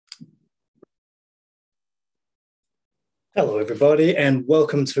Hello, everybody, and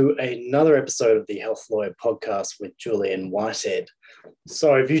welcome to another episode of the Health Lawyer Podcast with Julian Whitehead.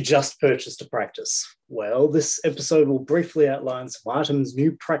 So, have you just purchased a practice? Well, this episode will briefly outline some items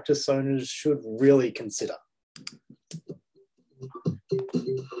new practice owners should really consider. Hi,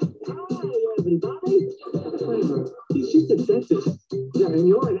 everybody. He's just a dentist. Yeah, and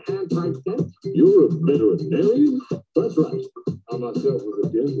you're an anti-dentist. You're a veterinarian? That's right. I myself was a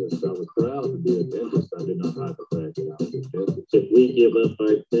dentist. I was proud to be a dentist. I did not hide the fact that I was a dentist. If we give up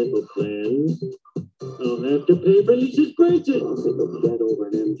our dental plans, I'll have to pay for Lisa's braces. I'll take a vet over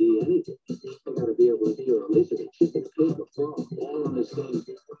an MD anything. I gotta be able to cure Elizabeth. She's a pig, a frog, all on the same.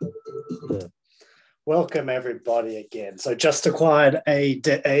 Welcome, everybody, again. So, just acquired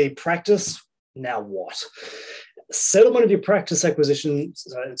a practice. Now what? Settlement of your practice acquisition.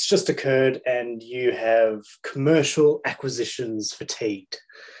 So it's just occurred, and you have commercial acquisitions fatigued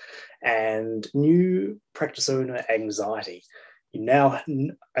and new practice owner anxiety. You now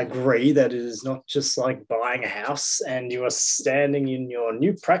agree that it is not just like buying a house and you are standing in your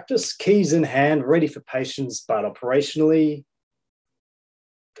new practice, keys in hand, ready for patients, but operationally,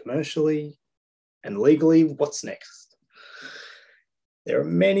 commercially, and legally, what's next? There are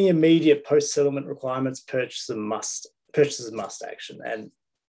many immediate post-settlement requirements purchasers must action, and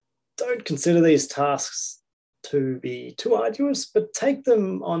don't consider these tasks to be too arduous, but take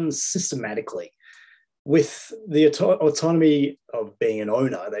them on systematically. With the autonomy of being an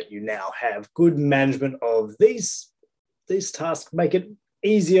owner that you now have, good management of these tasks make it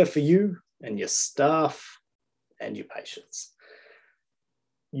easier for you and your staff and your patients.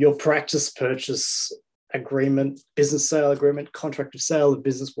 Your practice purchase agreement, business sale agreement, contract of sale of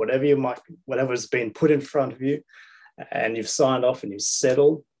business, whatever's been put in front of you, and you've signed off and you've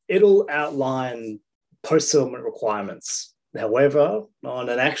settled, it'll outline post-settlement requirements. However, on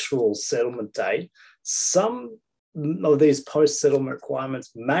an actual settlement date, some of these post-settlement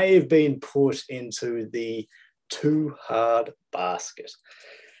requirements may have been put into the too hard basket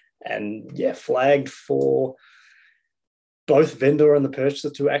and flagged for both vendor and the purchaser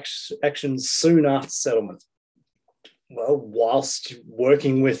to action soon after settlement. Well, whilst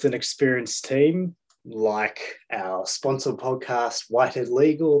working with an experienced team like our sponsor podcast, Whitehead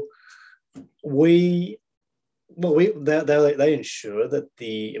Legal, they ensure that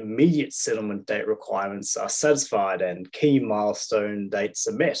the immediate settlement date requirements are satisfied and key milestone dates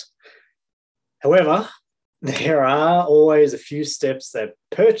are met. However, there are always a few steps that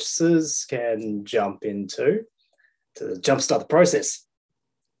purchasers can jump into to jumpstart the process.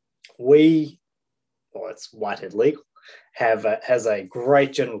 It's Whitehead Legal, has a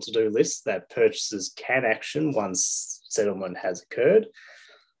great general to-do list that purchasers can action once settlement has occurred.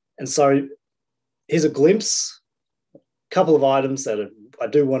 And so here's a glimpse, a couple of items that I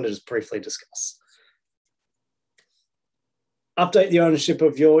do want to just briefly discuss. Update the ownership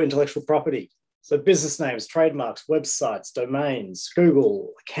of your intellectual property. So business names, trademarks, websites, domains,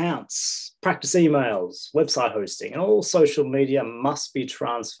 Google accounts, practice emails, website hosting, and all social media must be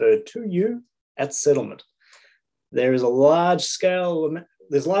transferred to you at settlement. There's large scale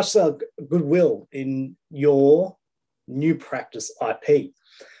goodwill in your new practice IP,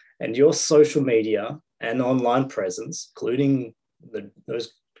 and your social media and online presence, including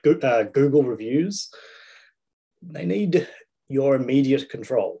those Google reviews, they need your immediate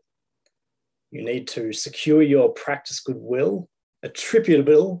control. You need to secure your practice goodwill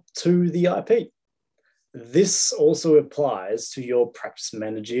attributable to the IP. This also applies to your practice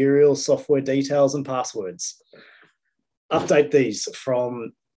managerial software details and passwords. Update these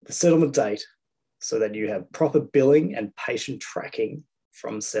from the settlement date so that you have proper billing and patient tracking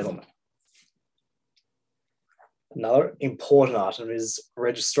from settlement. Another important item is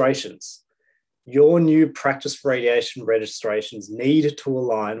registrations. Your new practice radiation registrations need to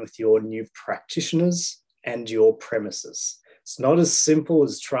align with your new practitioners and your premises. It's not as simple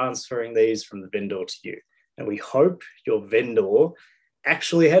as transferring these from the vendor to you. And we hope your vendor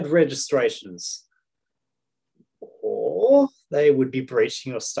actually had registrations, or they would be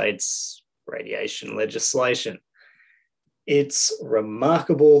breaching your state's radiation legislation. It's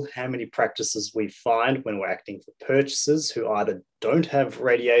remarkable how many practices we find when we're acting for purchasers who either don't have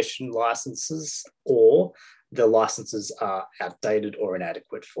radiation licenses or the licenses are outdated or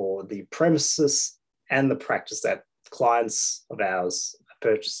inadequate for the premises and the practice that clients of ours are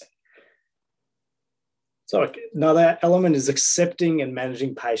purchasing. So another element is accepting and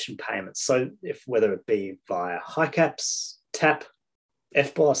managing patient payments. So whether it be via HICAPS, TAP,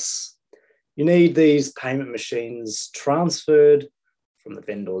 FBOS, you need these payment machines transferred from the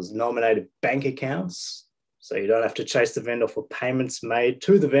vendor's nominated bank accounts, so you don't have to chase the vendor for payments made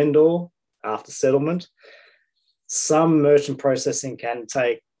to the vendor after settlement. Some merchant processing can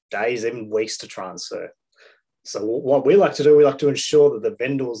take days, even weeks to transfer. So what we like to do, we like to ensure that the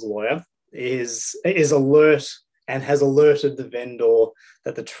vendor's lawyer is alert and has alerted the vendor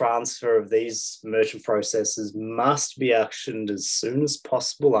that the transfer of these merchant processes must be actioned as soon as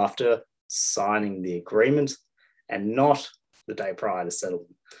possible after signing the agreement and not the day prior to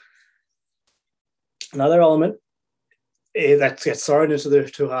settlement. Another element that gets thrown into the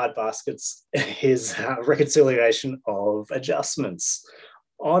too hard baskets is reconciliation of adjustments.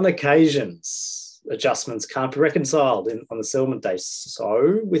 On occasions, adjustments can't be reconciled on the settlement day.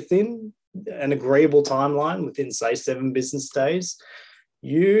 So within an agreeable timeline, within say 7 business days,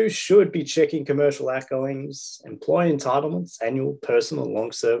 you should be checking commercial outgoings, employee entitlements, annual, personal,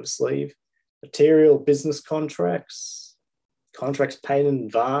 long service leave, material business contracts, contracts paid in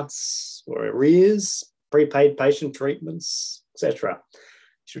advance or arrears, prepaid patient treatments, etc. You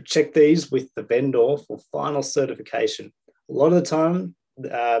should check these with the vendor for final certification. A lot of the time,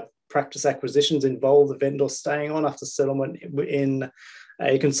 practice acquisitions involve the vendor staying on after settlement in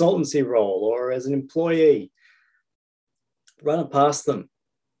a consultancy role or as an employee. Run it past them.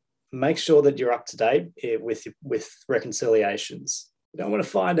 Make sure that you're up to date with reconciliations. You don't want to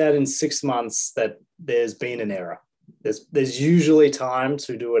find out in 6 months that there's been an error. There's usually time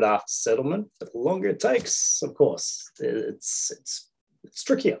to do it after settlement, but the longer it takes, of course, it's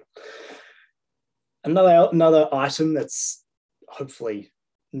trickier. Another item that's hopefully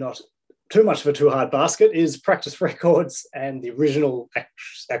not too much of a too hard basket is practice records and the original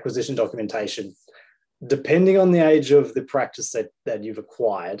acquisition documentation. Depending on the age of the practice that you've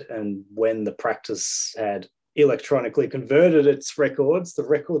acquired and when the practice had electronically converted its records, the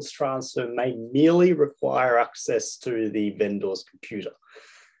records transfer may merely require access to the vendor's computer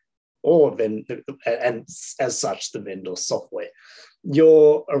and as such, the vendor's software.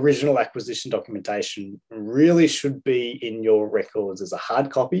 Your original acquisition documentation really should be in your records as a hard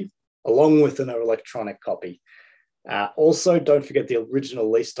copy, along with an electronic copy. Also, don't forget the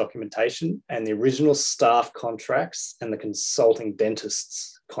original lease documentation and the original staff contracts and the consulting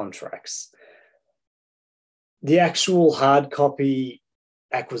dentist's contracts. The actual hard copy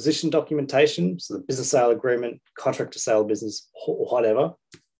acquisition documentation, so the business sale agreement, contract to sale business, or whatever,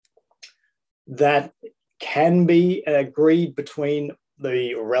 that can be agreed between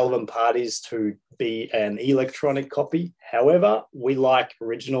the relevant parties to be an electronic copy. However, we like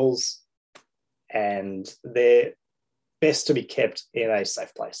originals and they're best to be kept in a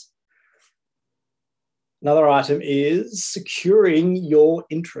safe place. Another item is securing your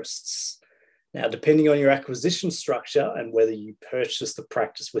interests. Now, depending on your acquisition structure and whether you purchase the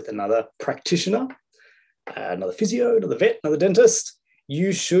practice with another practitioner, another physio, another vet, another dentist,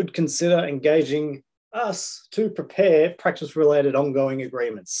 you should consider engaging us to prepare practice-related ongoing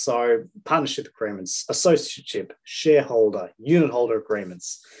agreements. So partnership agreements, associateship, shareholder, unit holder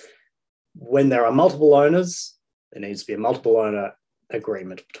agreements. When there are multiple owners, there needs to be a multiple owner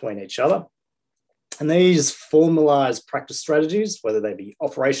agreement between each other. And these formalized practice strategies, whether they be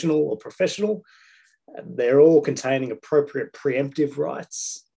operational or professional, they're all containing appropriate preemptive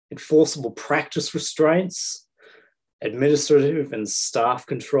rights, enforceable practice restraints, administrative and staff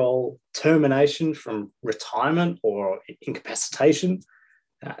control, termination from retirement or incapacitation.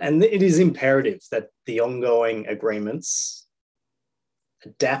 And it is imperative that the ongoing agreements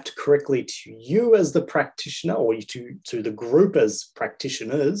adapt correctly to you as the practitioner or to the group as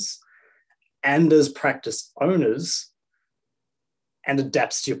practitioners and as practice owners, and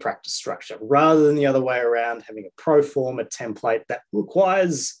adapts to your practice structure rather than the other way around, having a pro forma template that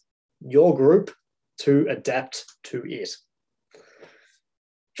requires your group to adapt to it.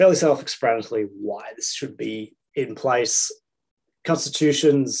 Fairly self-explanatory why this should be in place.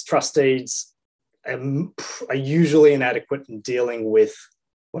 Constitutions, trust deeds are usually inadequate in dealing with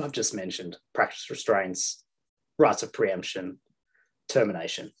what I've just mentioned: practice restraints, rights of preemption,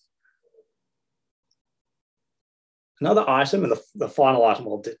 termination. Another item, and the final item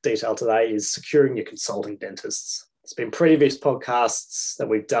I'll detail today, is securing your consulting dentists. There's been previous podcasts that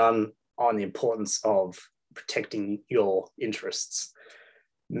we've done on the importance of protecting your interests.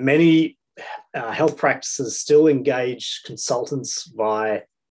 Many health practices still engage consultants via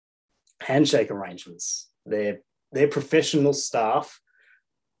handshake arrangements. Their professional staff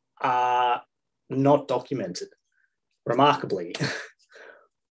are not documented. Remarkably,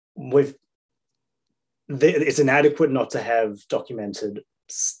 it's inadequate not to have documented,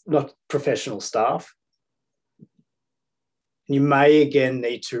 not professional staff. You may again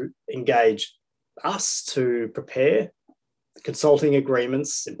need to engage us to prepare consulting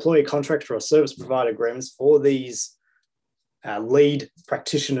agreements, employee contractor or service provider agreements for these lead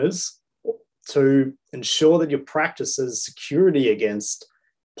practitioners to ensure that your practice has security against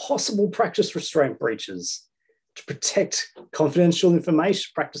possible practice restraint breaches, to protect confidential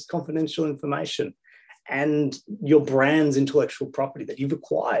information, practice confidential information, and your brand's intellectual property that you've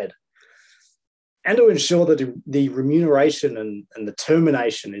acquired, and to ensure that the remuneration and the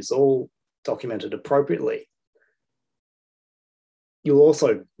termination is all documented appropriately. You'll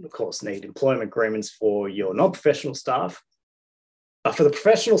also, of course, need employment agreements for your non-professional staff. For the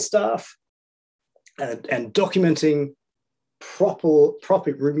professional staff, and documenting proper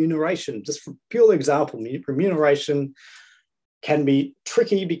remuneration. Just for pure example, remuneration can be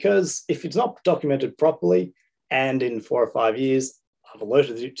tricky because if it's not documented properly, and in 4 or 5 years, I've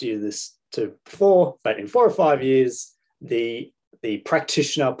alerted you this to before, but in 4 or 5 years, the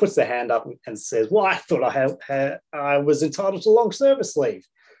practitioner puts their hand up and says, well, I thought I was entitled to long service leave.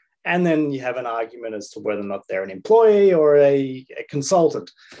 And then you have an argument as to whether or not they're an employee or a consultant.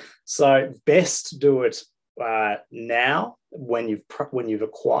 So best to do it now when you've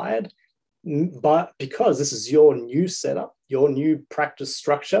acquired, but because this is your new setup, your new practice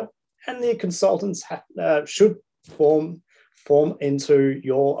structure, and the consultants should form into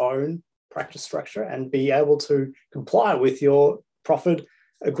your own practice structure and be able to comply with your profit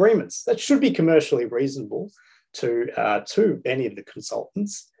agreements. That should be commercially reasonable to any of the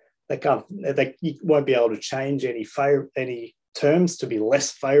consultants. You won't be able to change any terms to be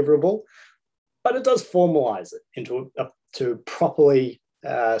less favourable, but it does formalise it to properly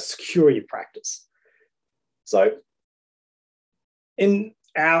secure your practice. So, in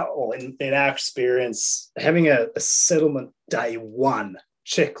our experience, having a settlement day one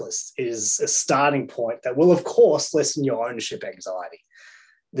checklist is a starting point that will, of course, lessen your ownership anxiety.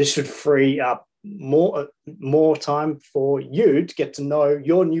 This should free up more time for you to get to know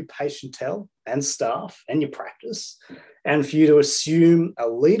your new patientele and staff and your practice, and for you to assume a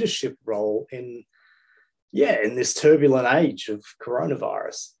leadership role in this turbulent age of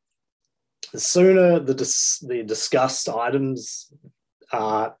coronavirus. The sooner the discussed items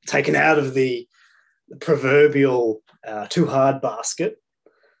are taken out of the proverbial too hard basket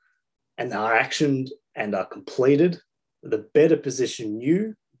and are actioned and are completed, the better position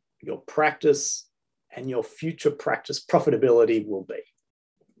you, your practice, and your future practice profitability will be.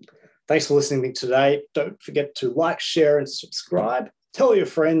 Thanks for listening to me today. Don't forget to like, share, and subscribe. Tell your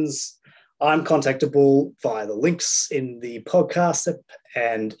friends. I'm contactable via the links in the podcast app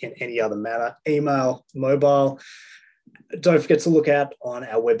and in any other manner, email, mobile. Don't forget to look out on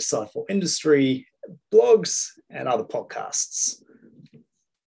our website for industry blogs and other podcasts.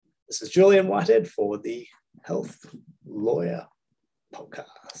 This is Julian Whitehead for the Health Lawyer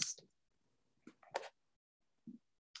Podcast.